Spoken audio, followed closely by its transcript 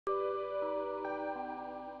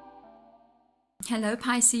Hello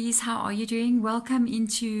Pisces, how are you doing? Welcome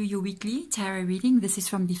into your weekly tarot reading. This is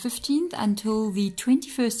from the 15th until the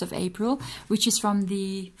 21st of April, which is from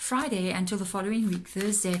the Friday until the following week,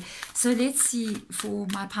 Thursday. So let's see, for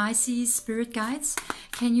my Pisces spirit guides,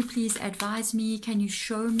 can you please advise me? Can you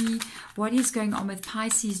show me what is going on with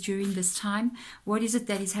Pisces during this time? What is it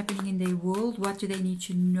that is happening in their world? What do they need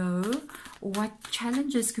to know? Or what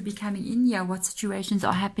challenges could be coming in here? What situations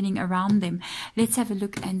are happening around them? Let's have a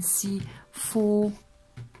look and see for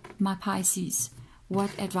my Pisces what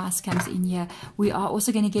advice comes in here. We are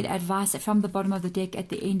also going to get advice from the bottom of the deck at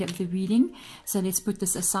the end of the reading. So let's put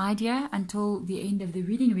this aside here until the end of the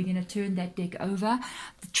reading. We're going to turn that deck over.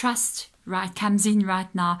 The trust comes in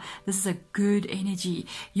right now. This is a good energy.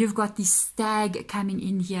 You've got the stag coming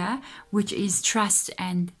in here, which is trust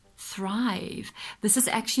and thrive. This is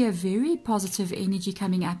actually a very positive energy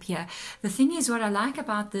coming up here. The thing is, what I like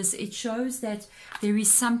about this, it shows that there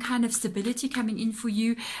is some kind of stability coming in for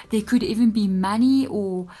you. There could even be money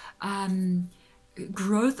or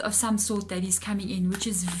growth of some sort that is coming in, which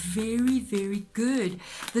is very, very good.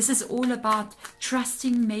 This is all about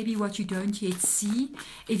trusting maybe what you don't yet see.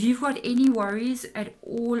 If you've got any worries at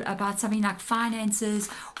all about something like finances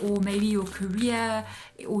or maybe your career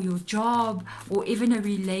or your job or even a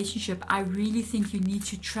relationship, I really think you need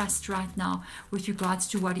to trust right now with regards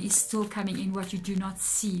to what is still coming in, what you do not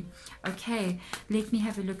see. Okay, let me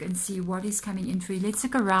have a look and see what is coming in for you. Let's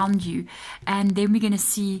look around you and then we're going to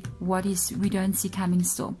see what is we don't see coming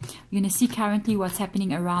still. We're going to see currently what's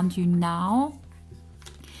happening around you now.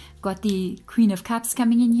 Got the Queen of Cups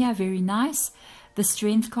coming in here, very nice. The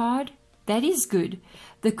Strength card, that is good.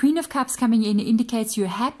 The Queen of Cups coming in indicates you're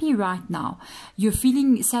happy right now. You're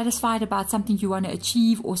feeling satisfied about something you want to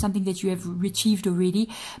achieve or something that you have achieved already.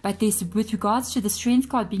 But there's, with regards to the Strength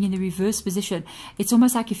card being in the reverse position, it's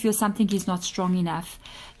almost like you feel something is not strong enough.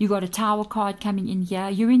 You got a Tower card coming in here.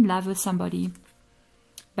 You're in love with somebody,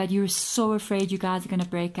 but you're so afraid you guys are going to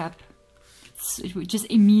break up. Just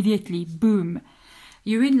immediately, boom.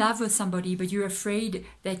 You're in love with somebody, but you're afraid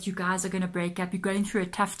that you guys are going to break up. You're going through a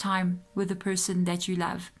tough time with the person that you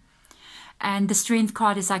love. And the Strength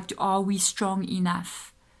card is like, are we strong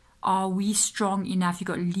enough? Are we strong enough? You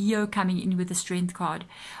got Leo coming in with the Strength card.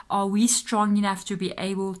 Are we strong enough to be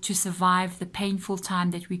able to survive the painful time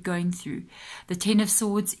that we're going through? The Ten of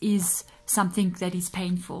Swords is something that is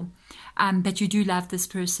painful. But you do love this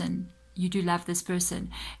person. You do love this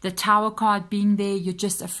person. The Tower card being there, you're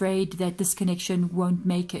just afraid that this connection won't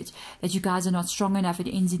make it, that you guys are not strong enough. It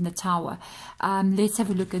ends in the Tower. Let's have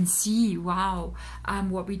a look and see, wow,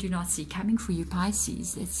 what we do not see coming for you,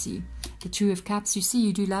 Pisces. Let's see. The Two of Cups, you see,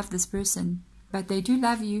 you do love this person, but they do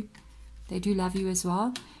love you. They do love you as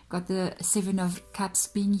well. Got the Seven of Cups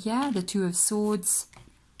being here, the Two of Swords,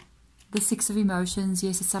 the Six of Emotions.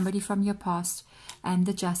 Yes, it's somebody from your past. And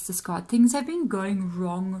the Justice card. Things have been going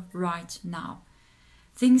wrong right now.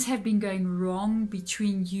 Things have been going wrong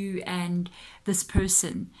between you and this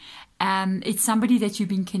person. It's somebody that you've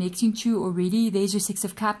been connecting to already. There's your Six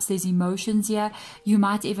of Cups. There's emotions here. You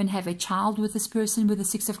might even have a child with this person with the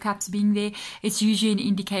Six of Cups being there. It's usually an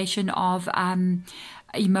indication of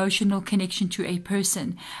emotional connection to a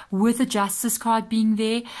person. With the Justice card being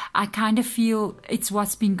there, I kind of feel it's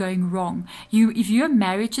what's been going wrong. If you're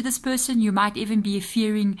married to this person, you might even be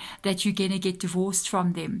fearing that you're going to get divorced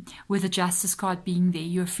from them. With the Justice card being there,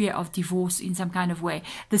 your fear of divorce in some kind of way.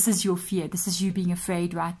 This is your fear. This is you being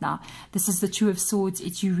afraid right now. This is the Two of Swords.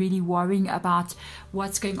 It's you really worrying about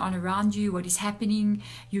what's going on around you, what is happening.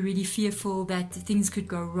 You're really fearful that things could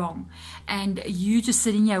go wrong. And you just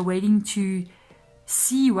sitting here waiting to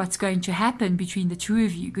see what's going to happen between the two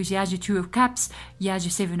of you, because here's your Two of Cups, here's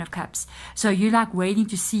your Seven of Cups. So you're like waiting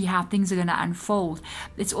to see how things are going to unfold.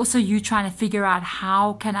 It's also you trying to figure out,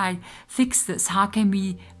 how can I fix this? How can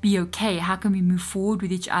we be okay? How can we move forward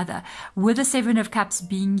with each other? With the Seven of Cups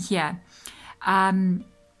being here,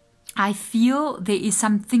 I feel there is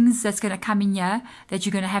some things that's going to come in here that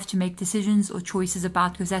you're going to have to make decisions or choices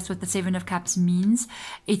about, because that's what the Seven of Cups means.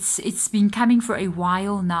 It's been coming for a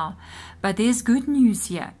while now. But there's good news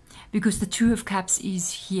here, because the Two of Cups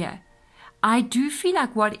is here. I do feel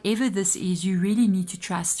like whatever this is, you really need to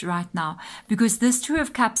trust right now, because this Two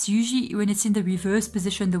of Cups, usually when it's in the reverse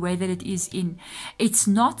position, the way that it is in, it's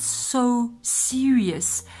not so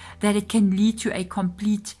serious that it can lead to a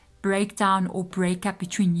complete breakdown or breakup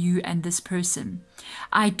between you and this person.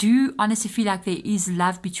 I do honestly feel like there is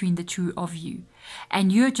love between the two of you,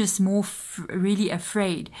 and you're just more really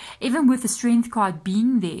afraid. Even with the Strength card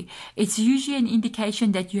being there, it's usually an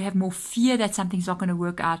indication that you have more fear that something's not going to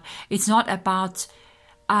work out. It's not about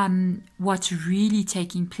what's really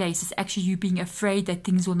taking place. It's actually you being afraid that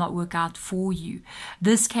things will not work out for you.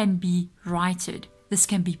 This can be righted. This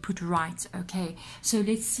can be put right. Okay, so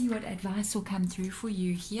let's see what advice will come through for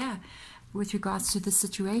you here with regards to the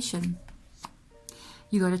situation.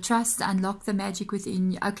 You got to trust, unlock the magic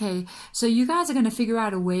within. Okay, so you guys are going to figure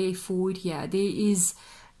out a way forward here. There's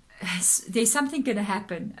something going to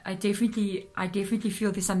happen. I definitely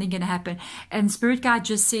feel there's something going to happen. And Spirit Guide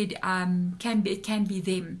just said, it can be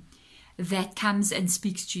them that comes and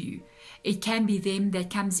speaks to you. It can be them that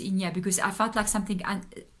comes in here, because I felt like something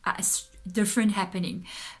different happening,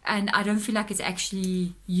 and I don't feel like it's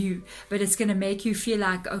actually you, but it's going to make you feel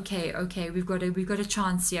like, okay, we've got a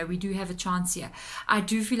chance here. We do have a chance here. I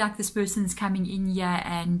do feel like this person's coming in here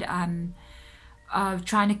and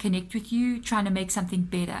trying to connect with you, trying to make something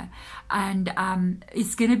better, and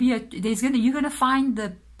it's going to be you're going to find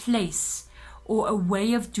the place or a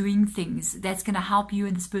way of doing things that's going to help you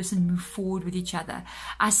and this person move forward with each other.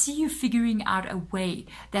 I see you figuring out a way.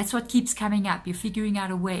 That's what keeps coming up. You're figuring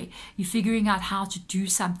out a way. You're figuring out how to do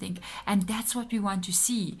something. And that's what we want to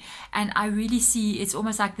see. And I really see it's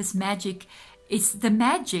almost like this magic. It's the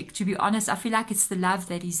magic, to be honest. I feel like it's the love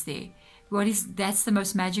that is there. That's the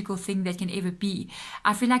most magical thing that can ever be.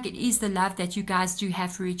 I feel like it is the love that you guys do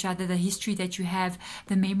have for each other, the history that you have,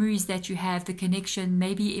 the memories that you have, the connection,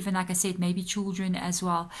 maybe even, like I said, maybe children as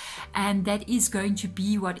well. And that is going to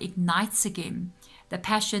be what ignites again. The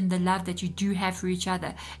passion, the love that you do have for each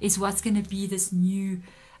other is what's going to be this new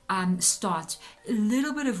start. A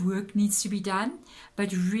little bit of work needs to be done,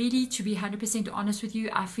 but really, to be 100% honest with you,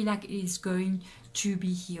 I feel like it is going to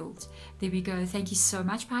be healed. There we go. Thank you so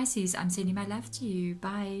much, Pisces. I'm sending my love to you.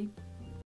 Bye.